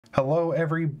Hello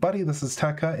everybody, this is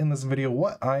Tekka. In this video,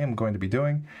 what I am going to be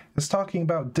doing is talking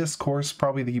about Discourse,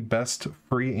 probably the best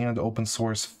free and open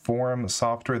source forum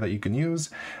software that you can use,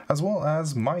 as well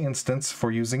as my instance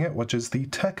for using it, which is the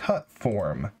Tech Hut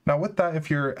forum. Now with that, if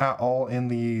you're at all in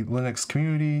the Linux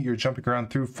community, you're jumping around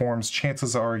through forums,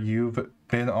 chances are you've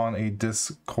been on a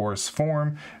Discourse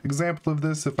forum. Example of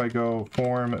this, if I go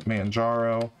forum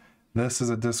Manjaro, this is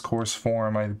a Discourse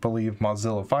forum. I believe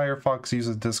Mozilla Firefox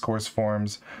uses Discourse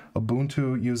forums,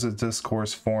 Ubuntu uses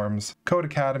Discourse forums, Code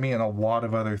Academy and a lot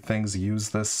of other things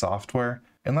use this software.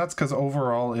 And that's because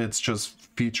overall it's just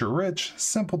feature rich,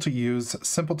 simple to use,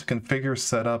 simple to configure,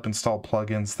 set up, install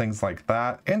plugins, things like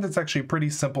that. And it's actually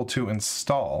pretty simple to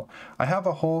install. I have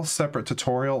a whole separate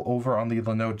tutorial over on the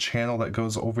Linode channel that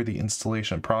goes over the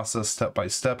installation process step by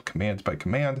step, command by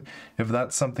command, if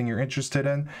that's something you're interested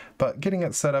in. But getting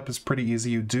it set up is pretty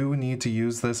easy. You do need to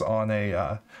use this on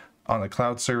a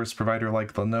cloud service provider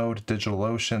like Linode,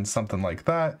 DigitalOcean, something like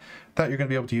that you're going to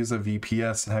be able to use a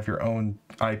VPS and have your own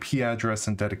IP address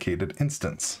and dedicated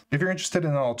instance. If you're interested in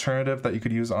an alternative that you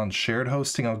could use on shared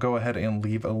hosting, I'll go ahead and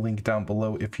leave a link down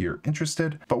below if you're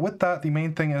interested. But with that, the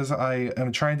main thing is I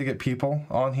am trying to get people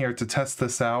on here to test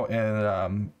this out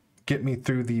and get me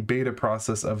through the beta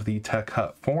process of the Tech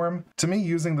Hut forum. To me,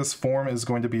 using this forum is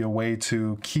going to be a way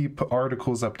to keep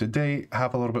articles up to date,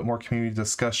 have a little bit more community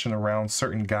discussion around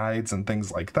certain guides and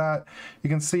things like that.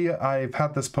 You can see I've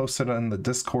had this posted on the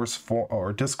Discourse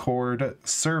Discord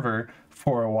server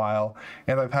for a while,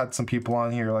 and I've had some people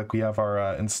on here, like we have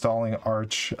our installing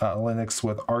Arch Linux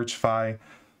with ArchFi,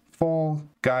 full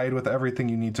guide with everything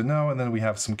you need to know, and then we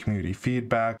have some community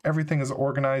feedback. Everything is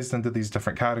organized into these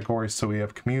different categories, so we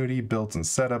have community, builds and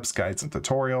setups, guides and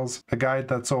tutorials. The guide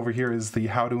that's over here is the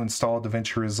how to install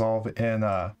DaVinci Resolve in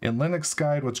Linux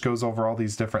guide, which goes over all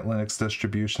these different Linux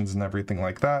distributions and everything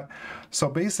like that. So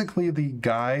basically the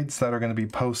guides that are going to be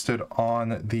posted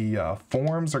on the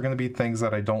forums are going to be things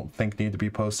that I don't think need to be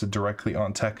posted directly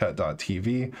on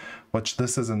techhut.tv, which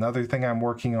this is another thing I'm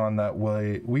working on that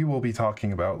we will be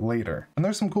talking about later. And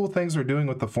there's some cool things we're doing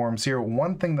with the forums here.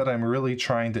 One thing that I'm really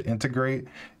trying to integrate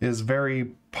is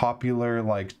very popular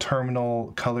like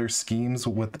terminal color schemes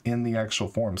within the actual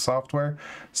forum software.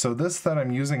 So this that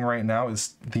I'm using right now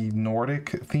is the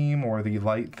Nordic theme or the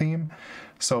light theme.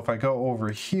 So if I go over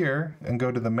here and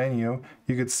go to the menu,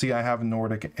 you could see I have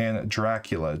Nordic and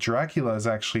Dracula. Dracula is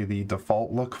actually the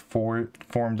default look for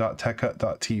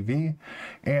forum.techhut.tv,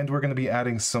 and we're going to be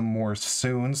adding some more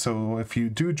soon. So if you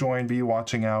do join, be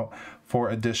watching out for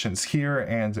additions here,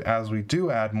 and as we do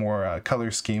add more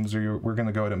color schemes, we're going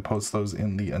to go ahead and post those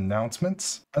in the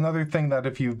announcements. Another thing that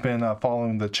if you've been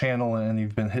following the channel and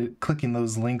you've been clicking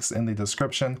those links in the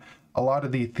description, a lot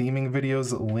of the theming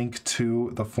videos link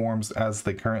to the forums as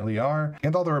they currently are,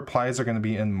 and all the replies are going to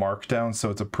be in Markdown, so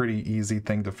it's a pretty easy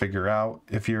thing to figure out.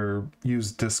 If you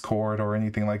use Discord or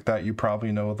anything like that, you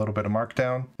probably know a little bit of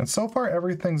Markdown. And so far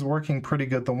everything's working pretty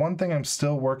good. The one thing I'm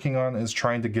still working on is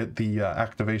trying to get the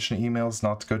activation emails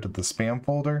not to go to the spam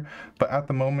folder, but at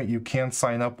the moment you can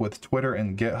sign up with Twitter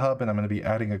and GitHub, and I'm going to be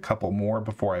adding a couple more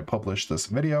before I publish this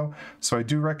video. So I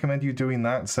do recommend you doing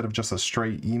that instead of just a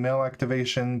straight email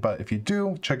activation, but if you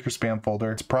do, check your spam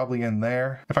folder. It's probably in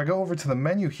there. If I go over to the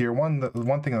menu here, one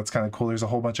thing that's kind of cool, there's a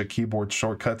whole bunch of keyboard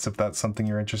shortcuts if that's something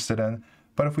you're interested in.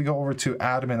 But if we go over to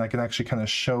admin, I can actually kind of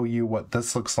show you what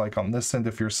this looks like on this end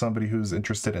if you're somebody who's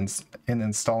interested in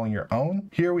installing your own.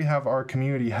 Here we have our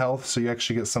community health, so you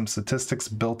actually get some statistics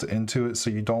built into it, so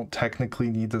you don't technically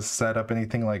need to set up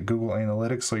anything like Google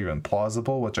Analytics or even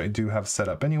Plausible, which I do have set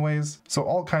up anyways. So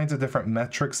all kinds of different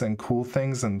metrics and cool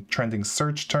things and trending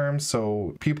search terms,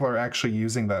 so people are actually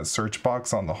using that search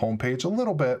box on the homepage a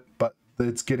little bit, but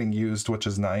it's getting used, which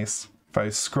is nice. If I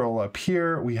scroll up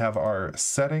here, we have our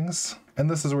settings, and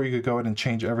this is where you could go ahead and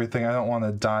change everything. I don't want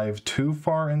to dive too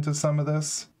far into some of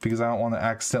this because I don't want to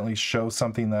accidentally show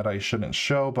something that I shouldn't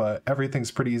show, but everything's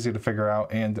pretty easy to figure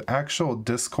out. And actual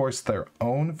Discourse, their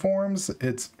own forums,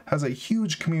 it has a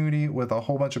huge community with a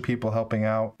whole bunch of people helping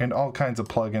out and all kinds of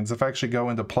plugins. If I actually go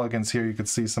into plugins here, you can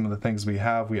see some of the things we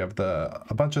have. We have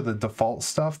a bunch of the default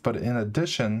stuff, but in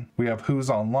addition, we have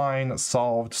who's online,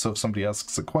 solved. So if somebody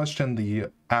asks a question, the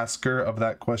asker of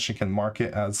that question can mark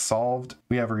it as solved.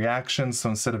 We have reactions, so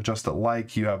instead of just a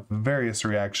like, you have various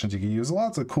reactions you can use.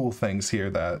 Lots of cool things here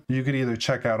that you could either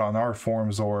check out on our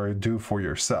forums or do for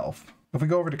yourself. If we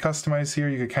go over to customize here,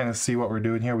 you can kind of see what we're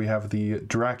doing here. We have the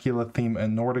Dracula theme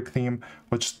and Nordic theme,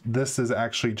 which this is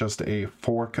actually just a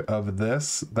fork of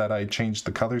this that I changed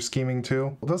the color scheming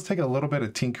to. It does take a little bit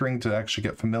of tinkering to actually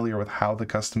get familiar with how the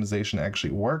customization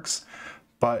actually works,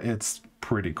 but it's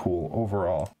pretty cool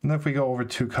overall. And if we go over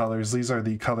to colors, these are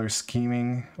the color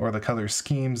scheming or the color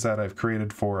schemes that I've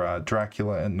created for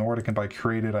Dracula and Nordic. And by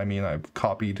created, I mean I've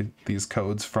copied these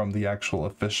codes from the actual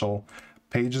official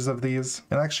pages of these,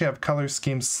 and I actually have color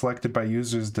schemes selected by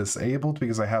users disabled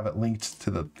because I have it linked to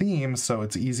the theme, so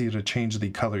it's easy to change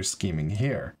the color scheming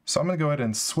here. So I'm going to go ahead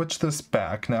and switch this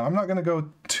back. Now I'm not going to go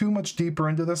too much deeper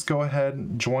into this. Go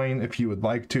ahead, join if you would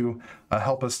like to,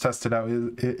 help us test it out.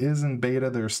 It is in beta.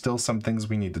 There's still some things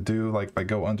we need to do, like if I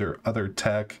go under other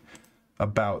tech,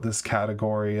 about this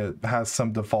category, it has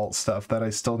some default stuff that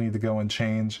I still need to go and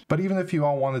change. But even if you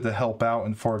all wanted to help out,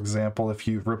 and for example, if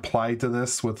you replied to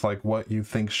this with like what you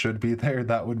think should be there,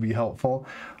 that would be helpful.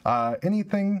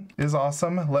 Anything is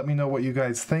awesome. Let me know what you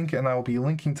guys think, and I will be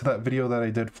linking to that video that I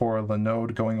did for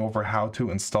Linode going over how to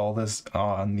install this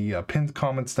on the pinned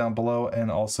comments down below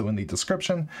and also in the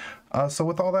description. So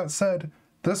with all that said,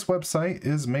 this website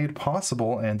is made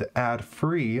possible and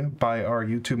ad-free by our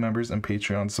YouTube members and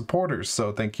Patreon supporters.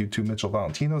 So thank you to Mitchell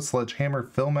Valentino, Sledgehammer,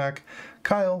 Phil Mack,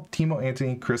 Kyle, Timo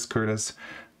Anthony, Chris Curtis.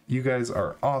 You guys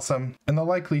are awesome. And the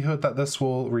likelihood that this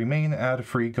will remain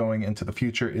ad-free going into the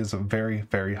future is very,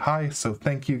 very high. So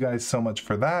thank you guys so much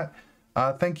for that.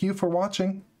 Thank you for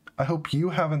watching. I hope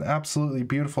you have an absolutely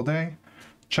beautiful day.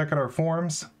 Check out our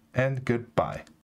forums, and goodbye.